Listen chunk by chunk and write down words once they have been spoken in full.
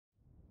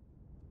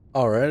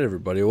Alright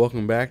everybody,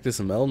 welcome back to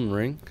some Elden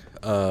Ring.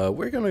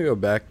 We're gonna go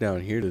back down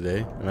here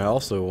today, and I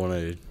also want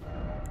to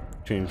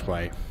change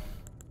my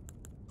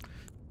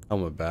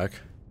helmet back.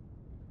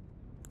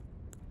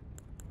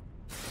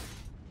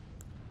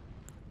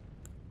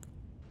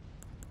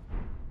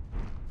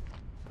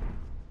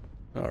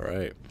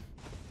 Alright.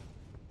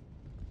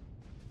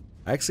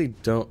 I actually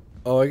don't...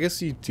 Oh, I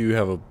guess you do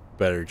have a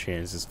better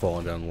chance of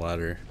falling down the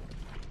ladder.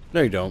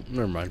 No you don't,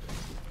 never mind.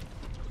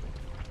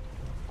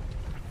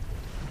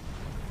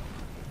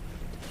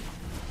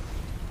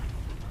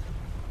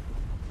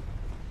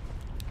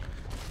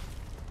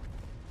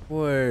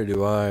 Where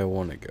do I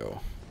want to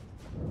go?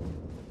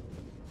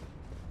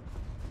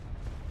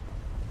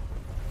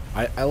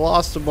 I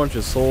lost a bunch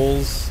of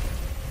souls,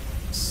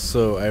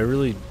 so I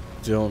really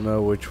don't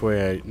know which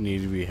way I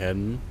need to be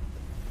heading.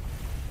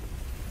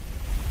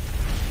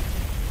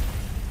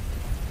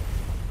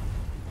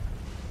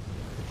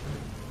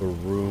 The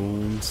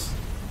runes.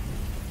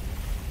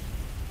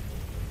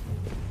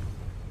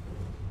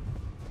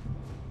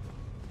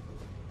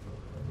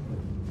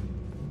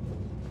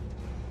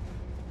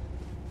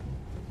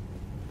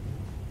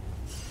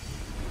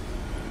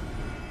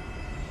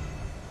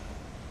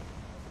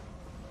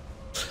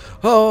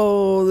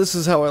 Oh, this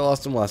is how I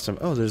lost him last time.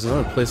 Oh, there's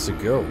another place to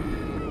go.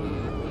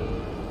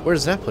 Where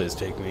does that place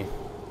take me?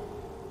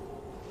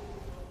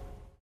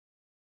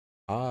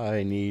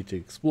 I need to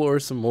explore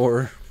some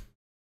more.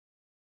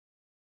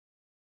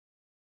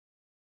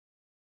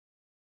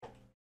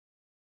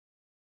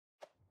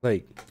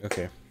 Like,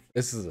 okay.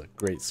 This is a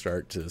great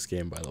start to this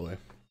game, by the way.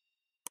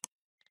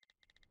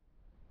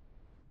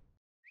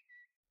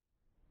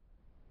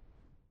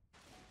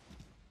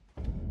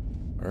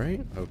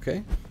 Alright,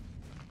 okay.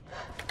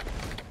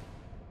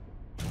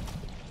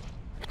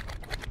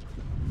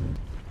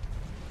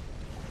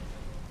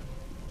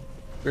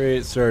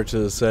 Great start to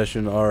the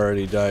session.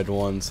 Already died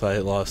once. I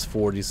lost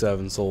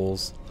 47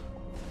 souls.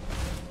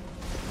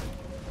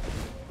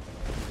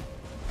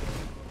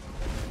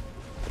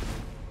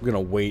 I'm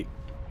gonna wait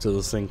till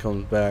this thing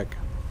comes back.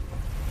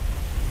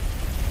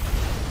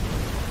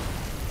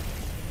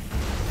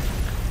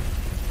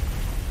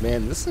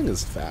 Man, this thing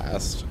is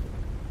fast.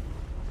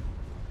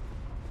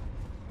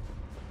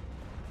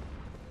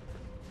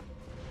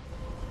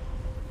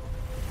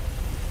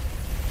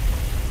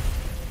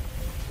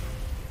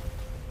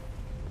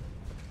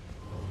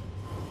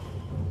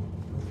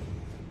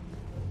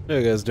 No,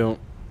 you guys don't.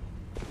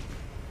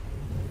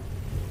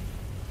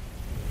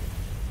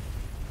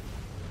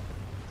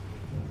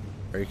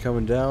 Are you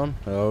coming down?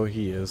 Oh,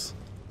 he is.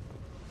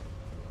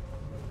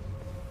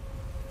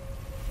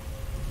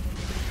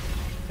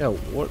 Yeah,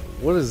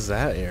 what is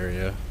that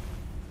area?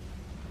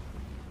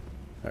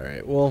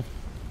 Alright, well,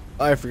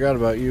 I forgot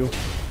about you.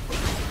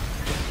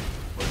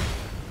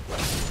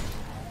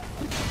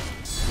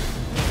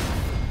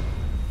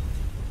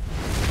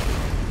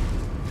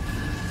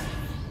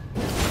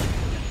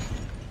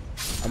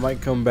 I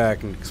might come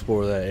back and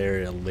explore that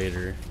area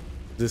later.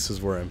 This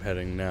is where I'm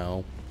heading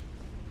now.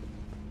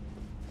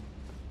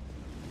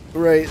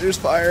 Right, there's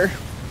fire.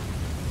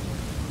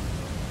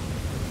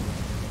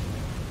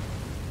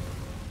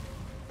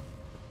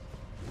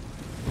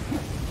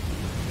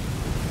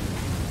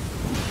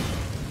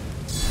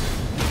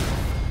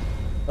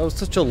 That was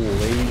such a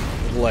late,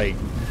 like,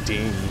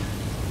 ding.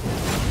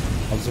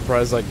 I'm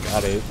surprised I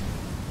got it.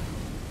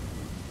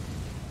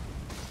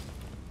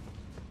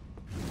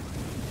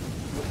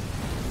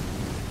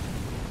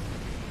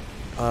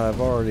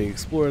 I've already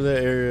explored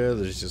that area.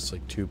 There's just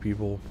like two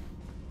people.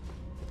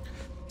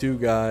 Two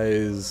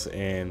guys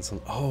and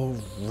some... Oh,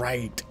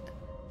 right.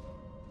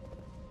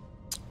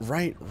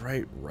 Right.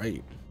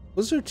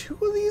 Was there two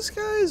of these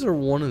guys or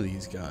one of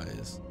these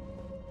guys?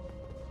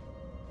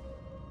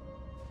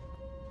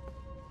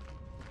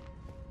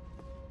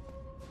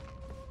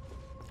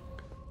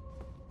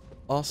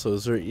 Also,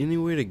 is there any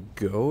way to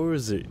go, or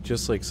is it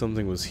just like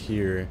something was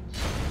here?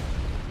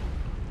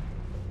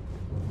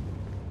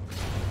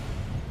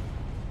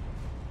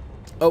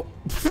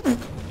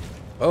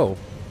 Oh.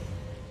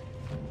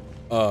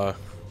 Oh.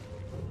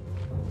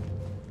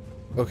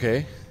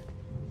 Okay.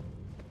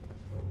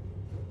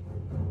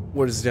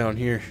 What is down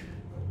here?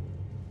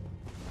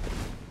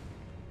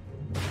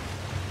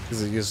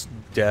 Is it just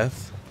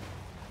death?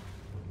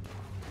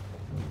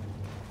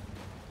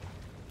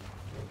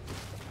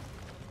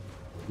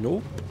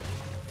 Nope.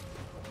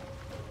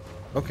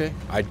 Okay,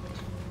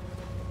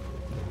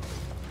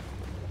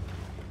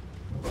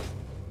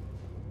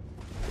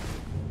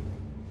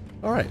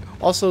 Alright,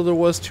 also there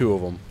was two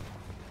of them.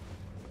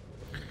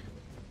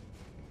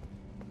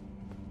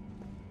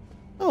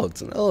 Oh,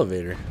 it's an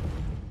elevator.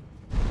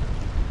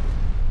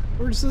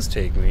 Where does this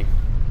take me?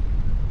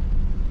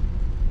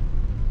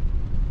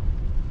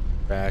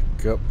 Back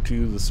up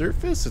to the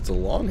surface? It's a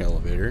long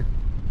elevator.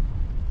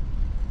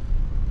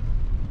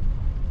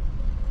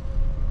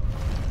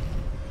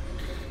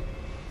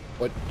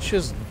 What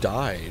just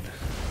died?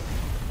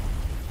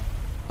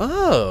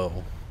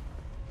 Oh!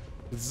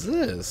 What's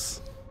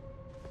this?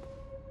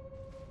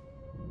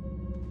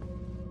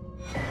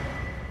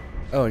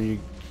 Oh, and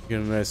Get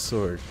a nice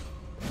sword.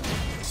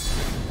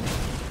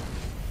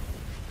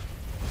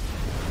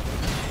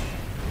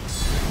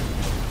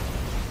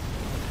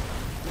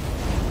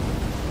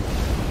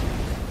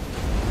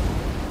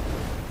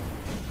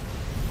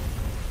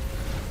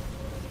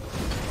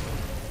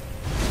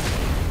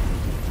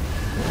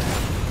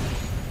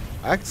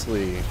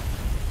 Actually,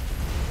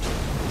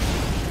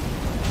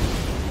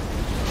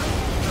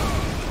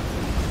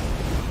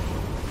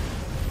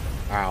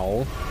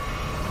 ow.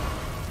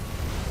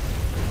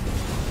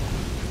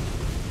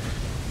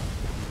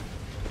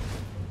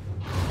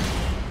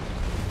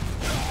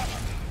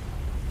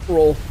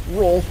 Roll,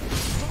 roll.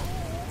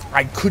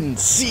 I couldn't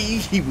see.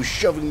 He was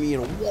shoving me in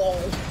a wall.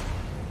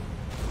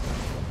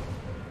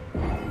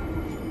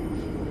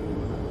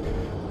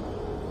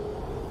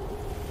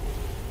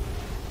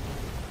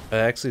 I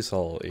actually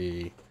saw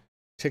a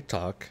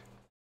TikTok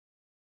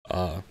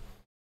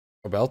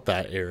about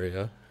that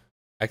area.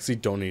 I actually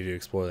don't need to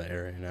explore that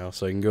area now,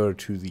 so I can go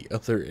to the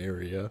other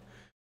area.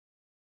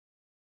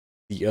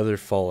 The other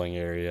falling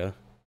area.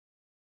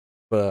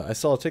 But I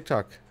saw a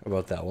TikTok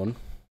about that one.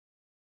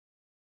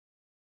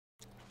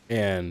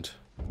 And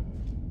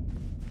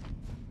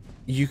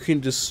you can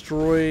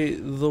destroy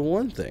the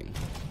one thing.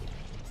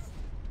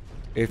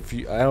 If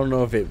you, I don't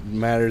know if it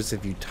matters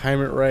if you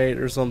time it right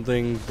or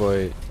something,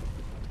 but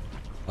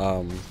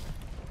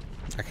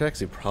I could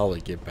actually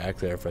probably get back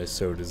there if I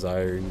so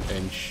desire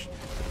and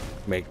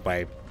make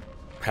my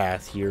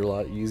path here a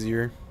lot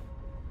easier.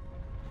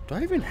 Do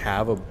I even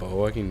have a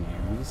bow I can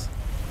use?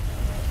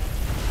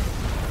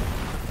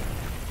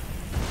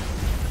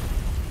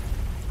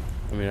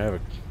 I mean, I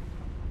have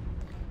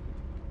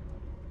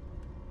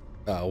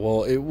a...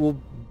 well, it will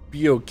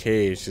be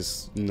okay, it's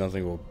just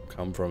nothing will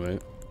come from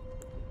it.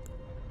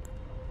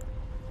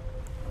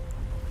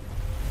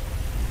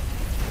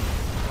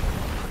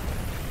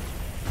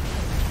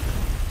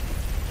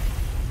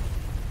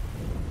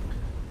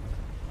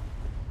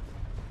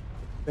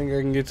 Think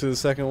I can get to the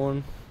second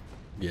one?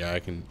 Yeah,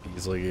 I can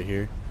easily get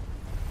here.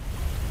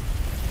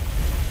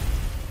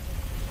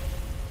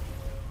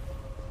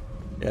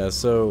 Yeah,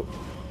 so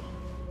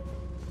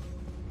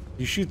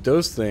you shoot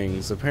those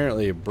things,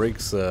 apparently it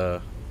breaks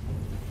that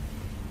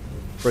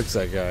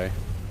guy.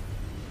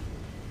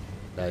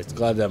 Nice,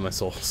 glad to have my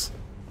souls.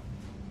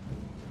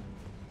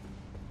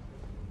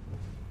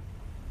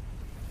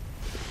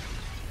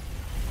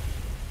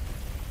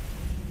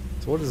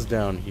 So what is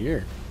down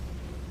here?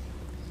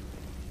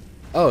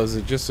 Oh, is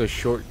it just a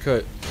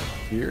shortcut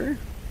here?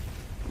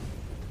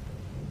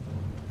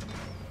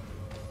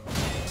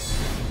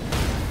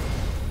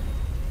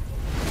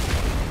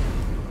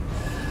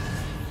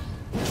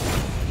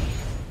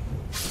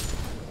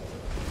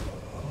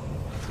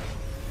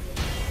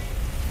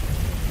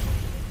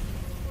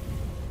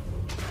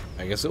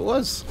 I guess it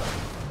was.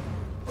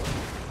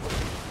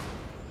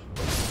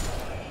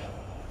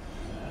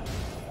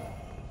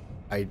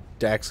 I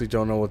actually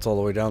don't know what's all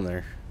the way down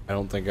there. I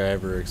don't think I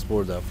ever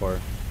explored that far.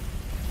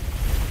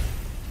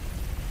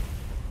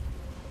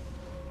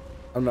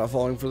 I'm not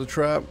falling for the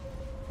trap.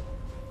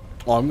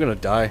 Oh, I'm gonna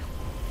die.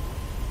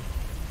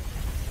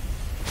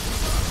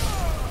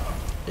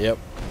 Yep.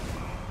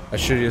 I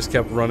should have just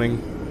kept running.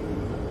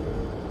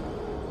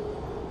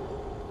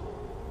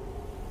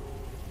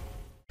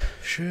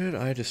 Should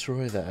I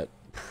destroy that?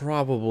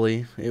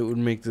 Probably. It would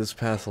make this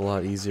path a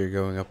lot easier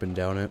going up and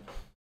down it.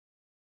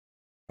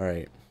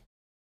 Alright.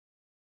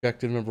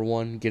 Objective number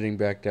 1, getting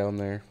back down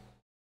there.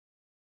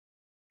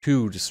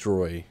 2,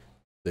 destroy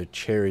the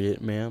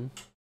chariot man.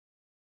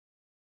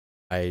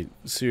 I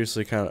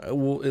seriously kind of...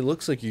 Well, it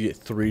looks like you get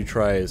 3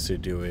 tries to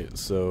do it,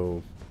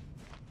 so...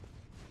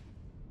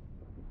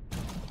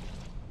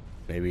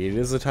 Maybe it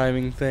is a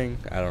timing thing.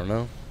 I don't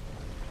know.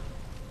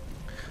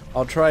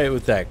 I'll try it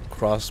with that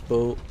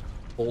crossbow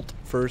bolt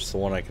first, the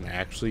one I can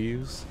actually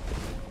use.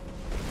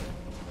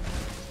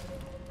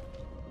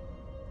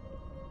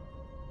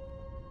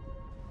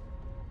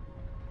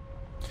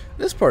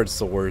 This part's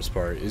the worst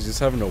part, is just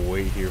having to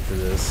wait here for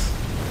this.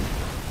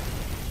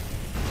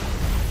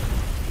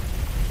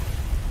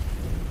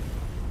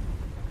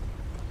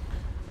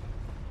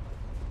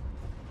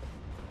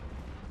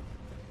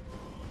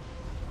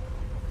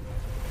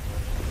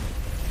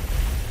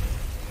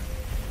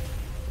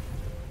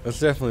 That's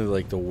definitely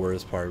like the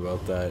worst part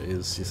about that,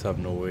 is just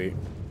having to wait.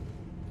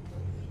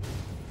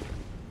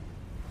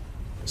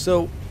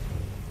 So,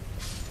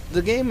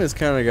 the game has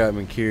kind of got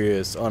me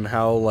curious on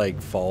how like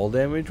fall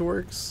damage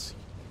works.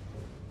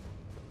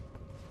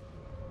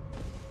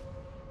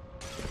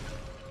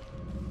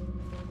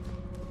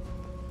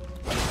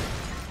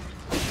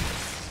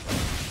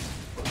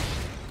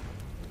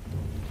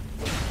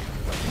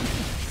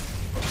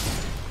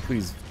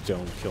 Please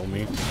don't kill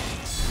me.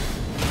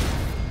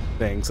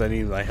 Thanks, I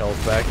need my health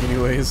back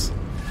anyways.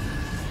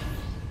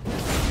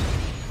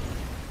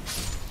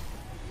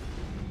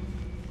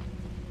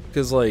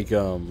 Cause like,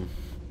 Ow.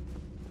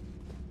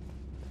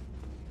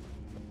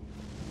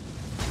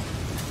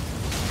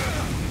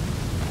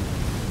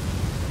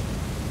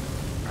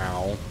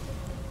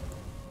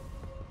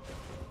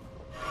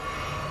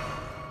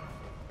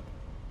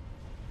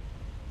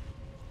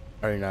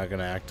 Are you not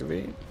gonna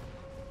activate?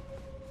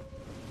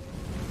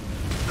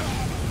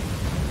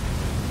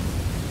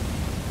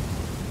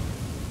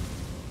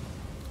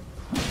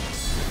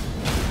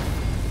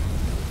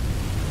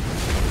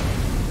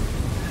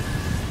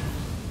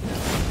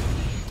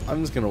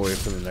 I'm just gonna wait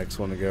for the next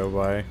one to go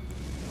by.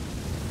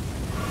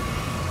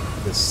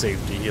 This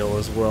safety heal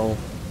as well.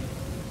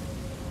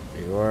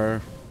 There you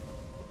are.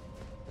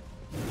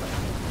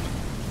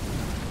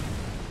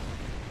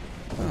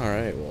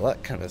 Alright, well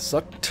that kinda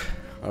sucked.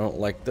 I don't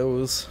like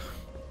those.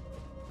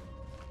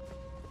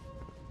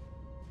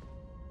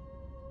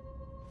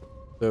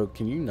 So,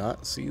 can you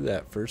not see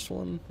that first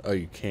one? Oh,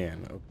 you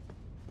can. Okay.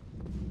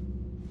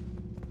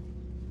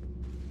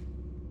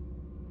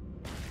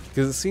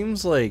 Because it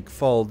seems like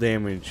fall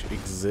damage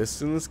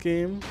exists in this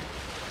game.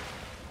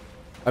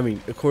 I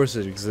mean, of course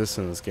it exists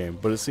in this game,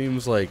 but it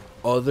seems like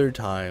other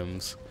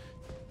times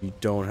you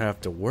don't have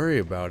to worry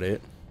about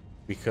it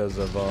because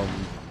of, oh,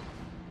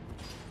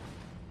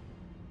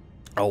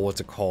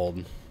 what's it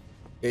called?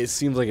 It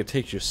seems like it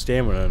takes your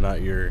stamina,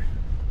 not your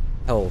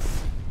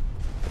health.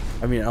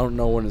 I mean, I don't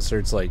know when it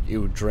starts, like, it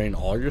would drain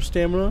all your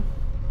stamina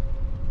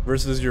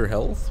versus your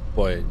health,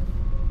 but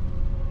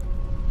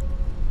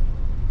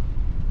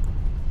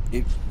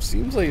it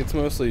seems like it's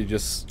mostly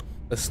just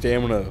a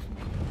stamina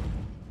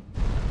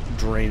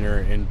drainer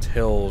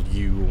until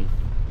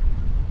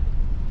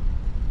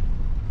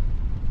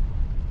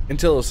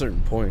a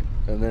certain point,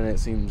 and then it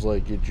seems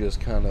like it just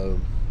kind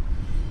of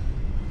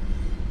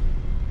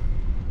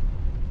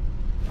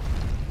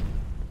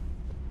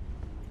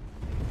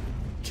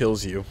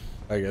kills you,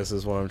 I guess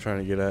is what I'm trying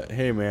to get at.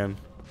 Hey man.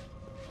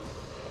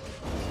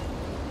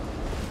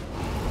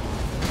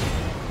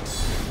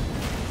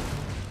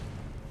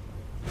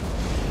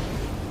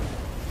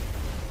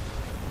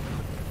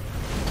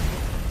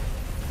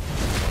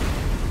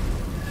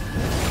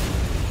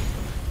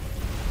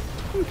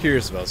 I'm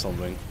curious about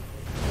something.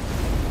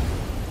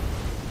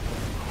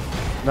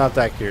 Not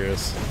that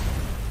curious.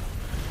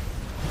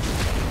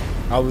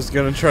 I was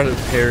gonna try to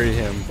parry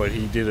him, but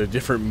he did a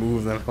different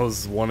move than I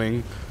was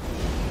wanting.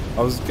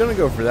 I was gonna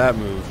go for that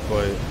move,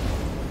 but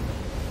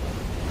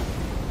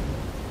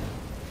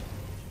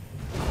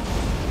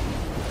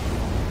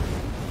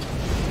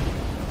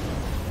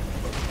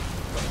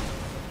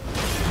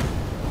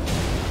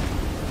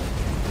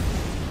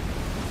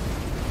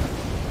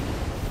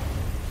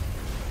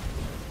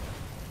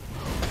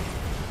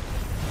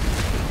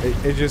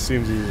it just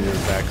seems easier to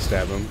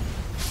backstab him.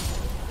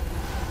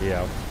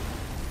 Yeah.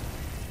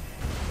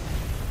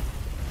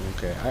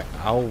 Okay,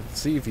 I'll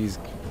see if he's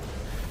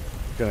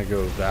gonna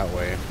go that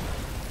way.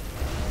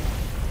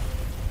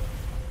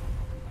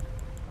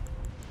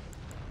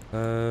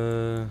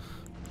 Bow.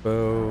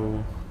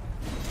 Oh,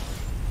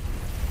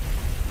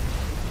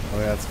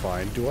 yeah, that's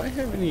fine. Do I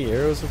have any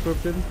arrows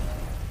equipped in?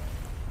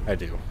 I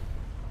do.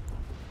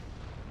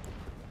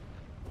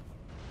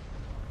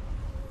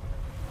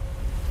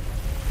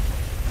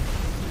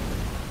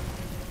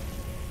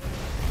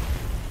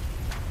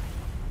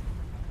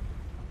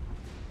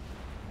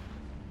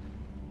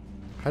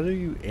 How do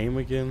you aim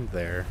again?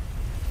 There.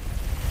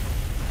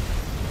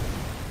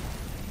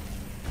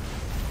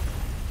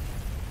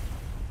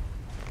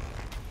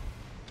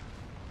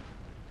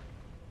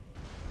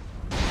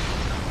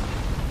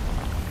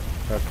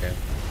 Okay.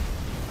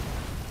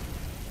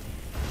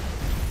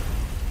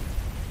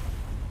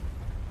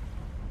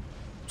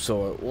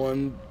 So at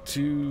 1,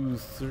 2,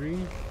 3.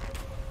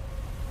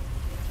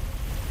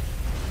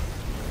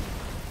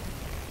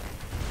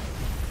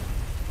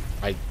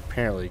 I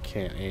apparently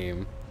can't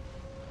aim.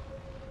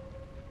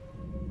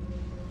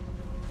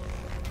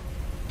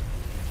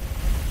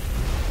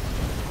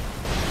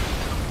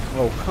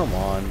 Oh, come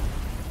on.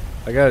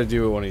 I gotta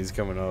do it when he's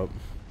coming up.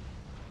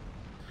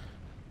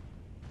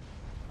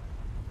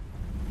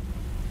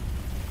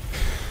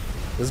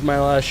 This is my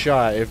last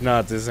shot. If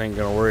not, this ain't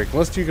gonna work.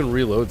 Unless you can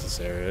reload this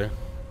area.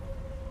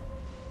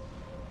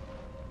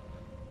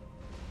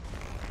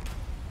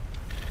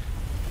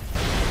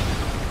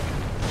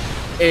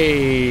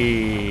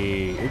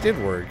 Hey, it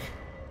did work.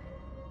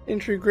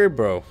 Entry grid,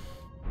 bro.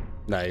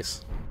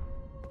 Nice.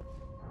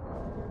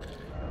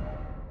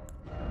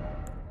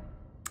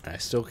 I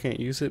still can't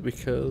use it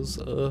because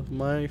of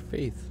my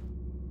faith.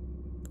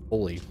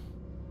 Holy.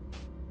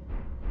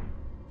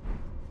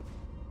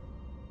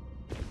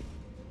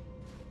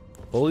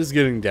 Holy's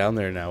getting down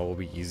there now will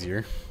be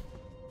easier.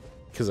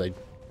 Because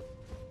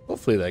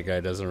hopefully that guy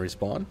doesn't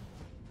respawn.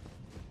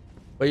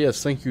 But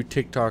yes, thank you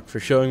TikTok for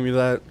showing me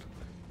that.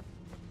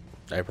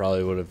 I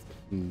probably would have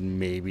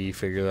maybe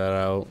figured that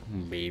out.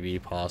 Maybe,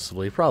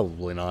 possibly,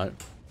 probably not.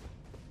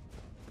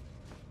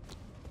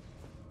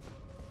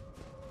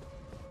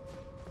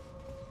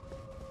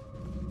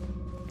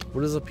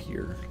 What is up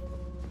here?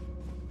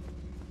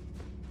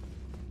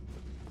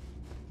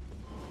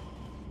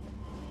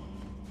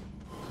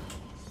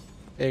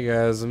 Hey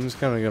guys, I'm just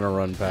kind of gonna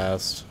run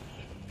past.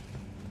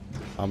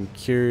 I'm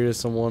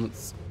curious on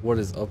what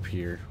is up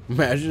here.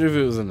 Imagine if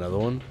it was another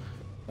one.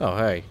 Oh,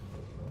 hey.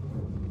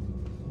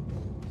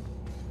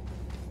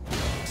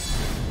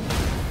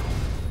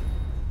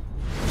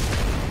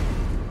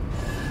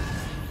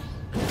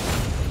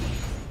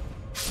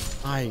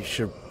 I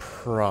should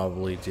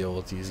probably deal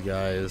with these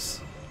guys.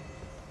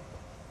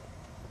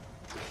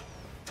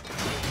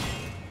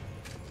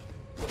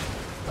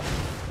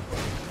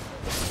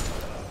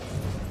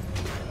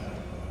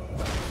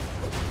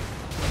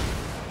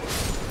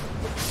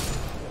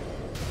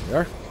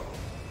 There.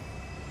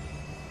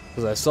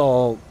 Because I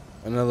saw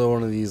another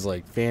one of these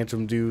like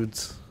phantom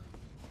dudes.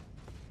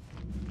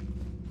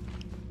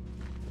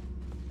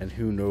 And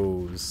who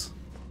knows?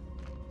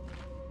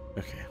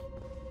 Okay.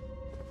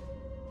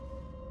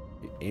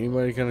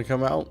 Anybody gonna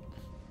come out?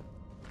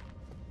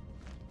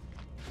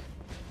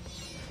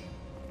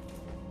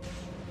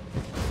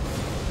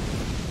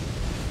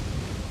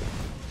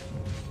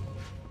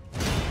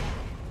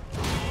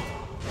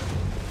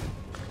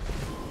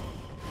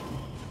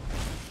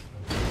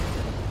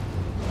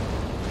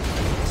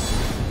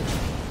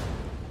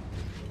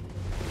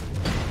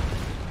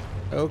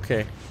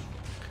 Okay.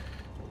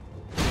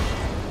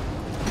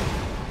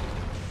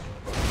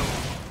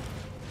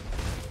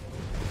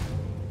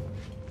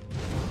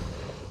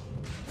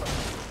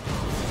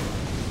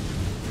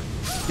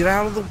 Get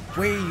out of the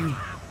way, you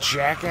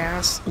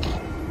jackass.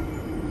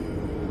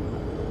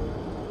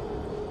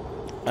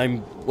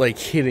 I'm like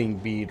hitting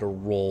B to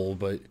roll,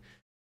 but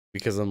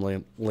because I'm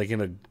like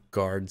in a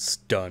guard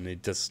stun,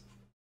 it just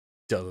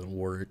doesn't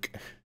work.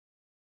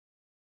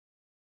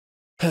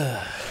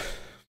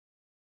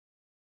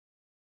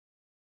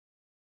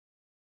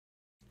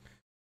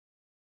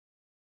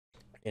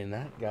 And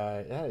that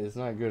guy, that is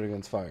not good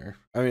against fire.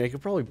 I mean, I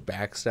could probably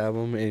backstab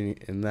him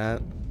in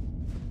that.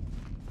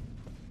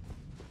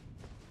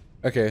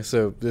 Okay,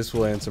 so this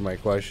will answer my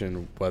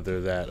question whether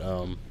that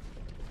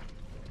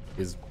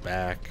is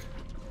back,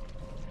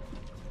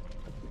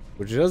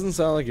 which it doesn't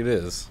sound like it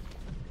is.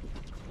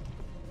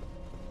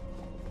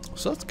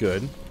 So that's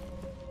good.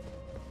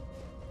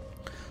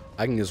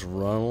 I can just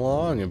run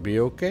along and be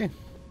okay.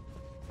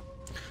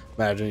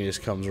 Imagine he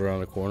just comes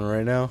around the corner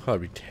right now.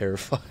 I'd be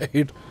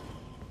terrified.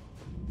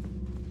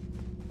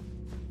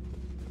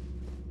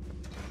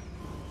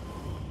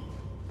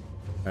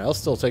 I'll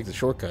still take the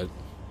shortcut.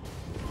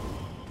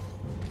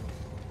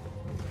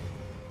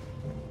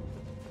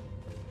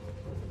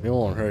 It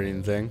won't hurt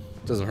anything.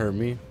 It doesn't hurt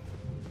me.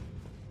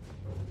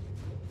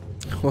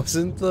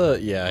 Wasn't the...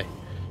 Yeah.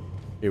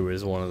 It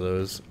was one of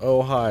those.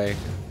 Oh, hi.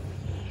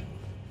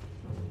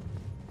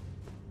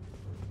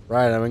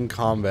 Right, I'm in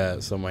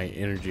combat, so my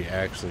energy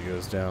actually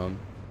goes down.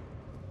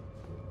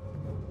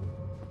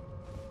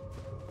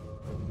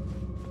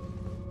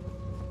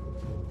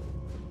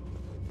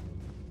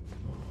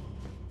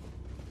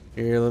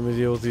 Here, let me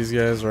deal with these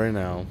guys right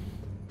now.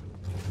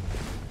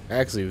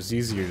 Actually, it was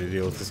easier to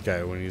deal with this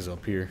guy when he's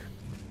up here.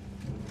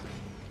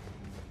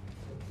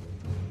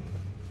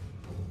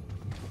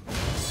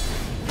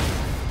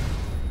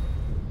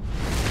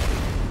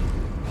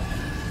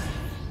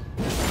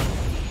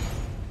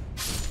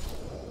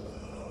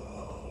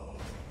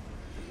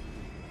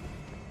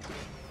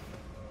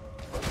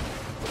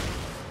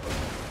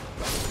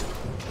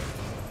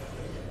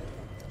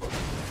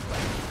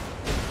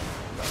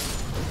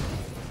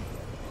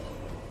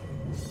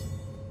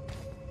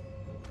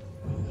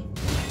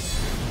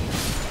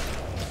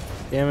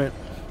 Damn it.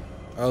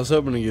 I was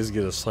hoping to just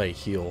get a slight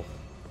heal.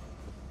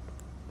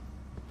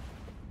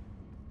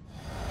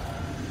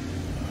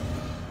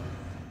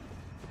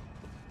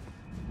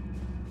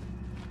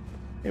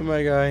 Hey,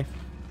 my guy.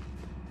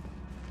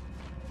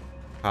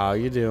 How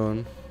you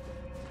doing?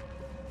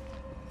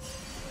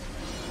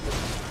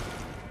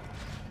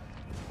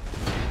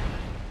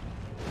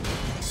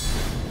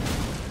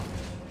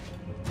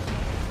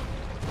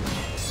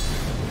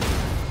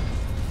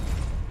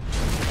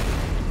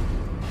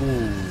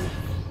 Ooh.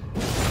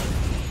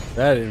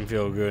 That didn't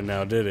feel good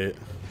now, did it?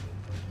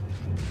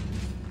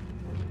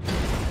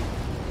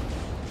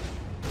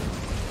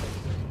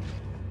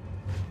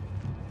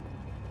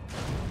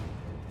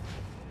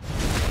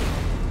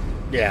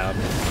 Yeah,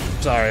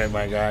 I'm sorry,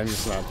 my guy. I'm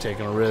just not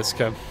taking a risk.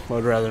 I'd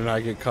rather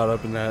not get caught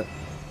up in that.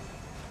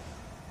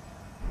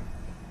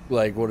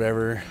 Like,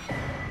 whatever.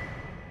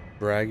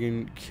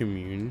 Dragon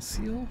Commune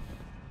Seal?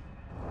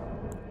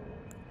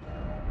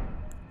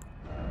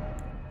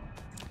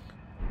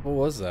 What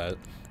was that?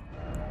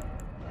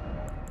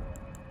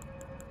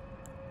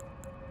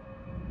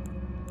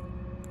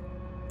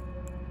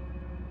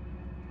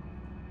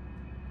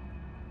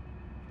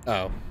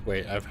 Oh,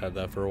 wait, I've had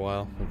that for a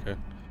while. Okay.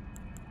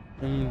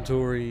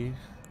 Inventory.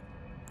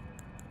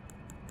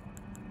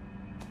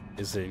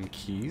 Is it in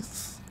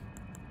keys?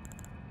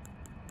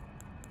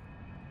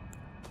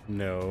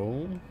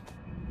 No.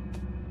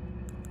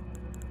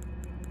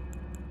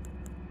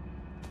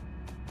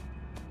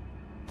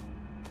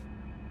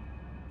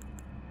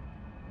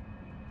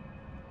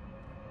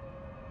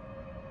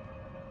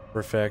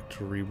 Perfect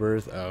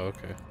rebirth. Oh,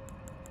 okay.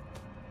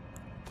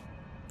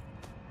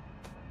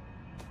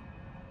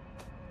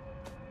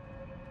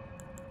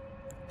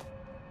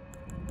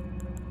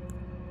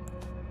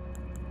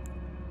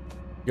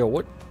 Yo,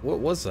 what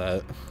was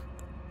that?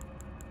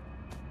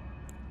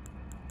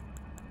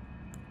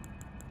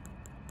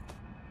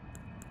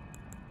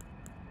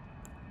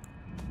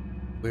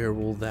 Where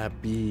will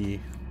that be?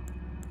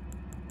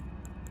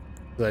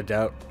 I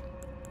doubt.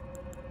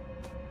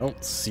 I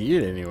don't see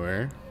it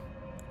anywhere.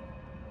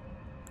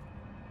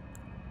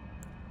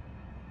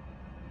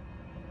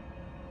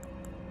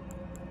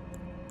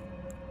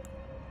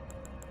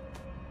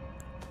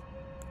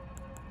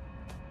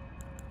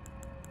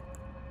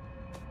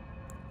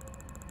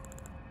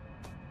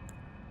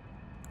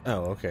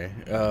 Oh, okay.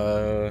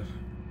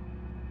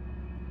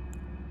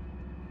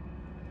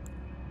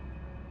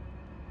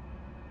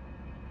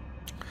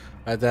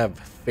 I have to have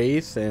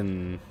faith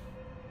in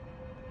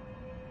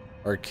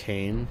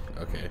arcane.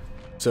 Okay,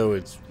 so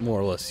it's more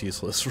or less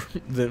useless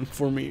than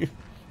for me.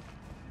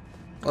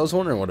 I was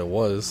wondering what it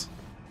was.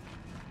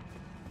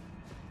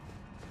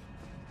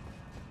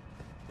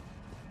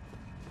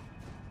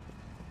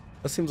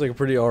 That seems like a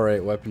pretty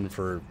alright weapon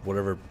for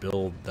whatever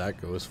build that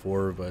goes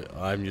for, but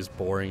I'm just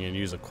boring and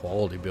use a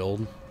quality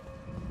build.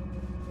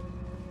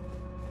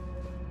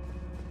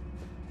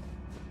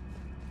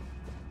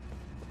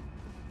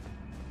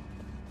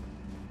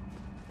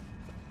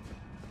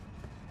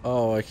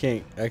 Oh, I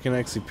can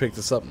actually pick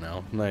this up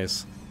now.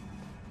 Nice.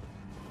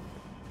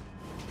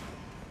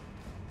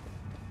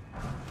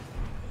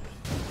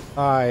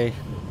 Hi.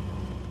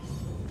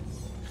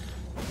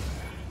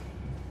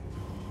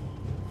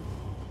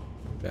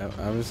 Yeah,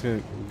 I'm just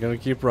gonna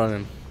keep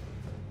running.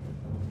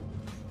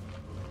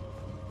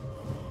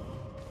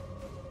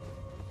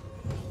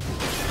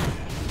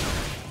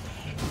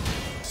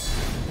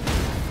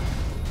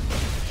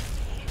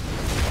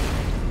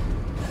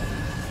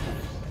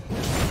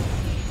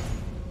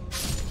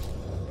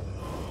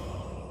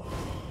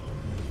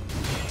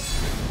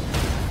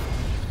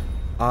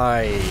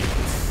 I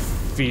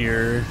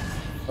fear.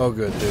 Oh,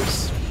 good.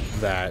 There's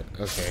that.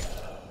 Okay.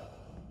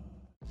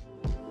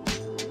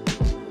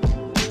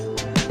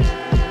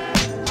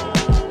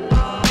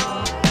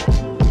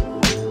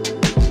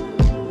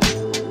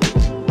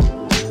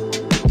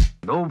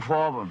 No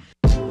problem.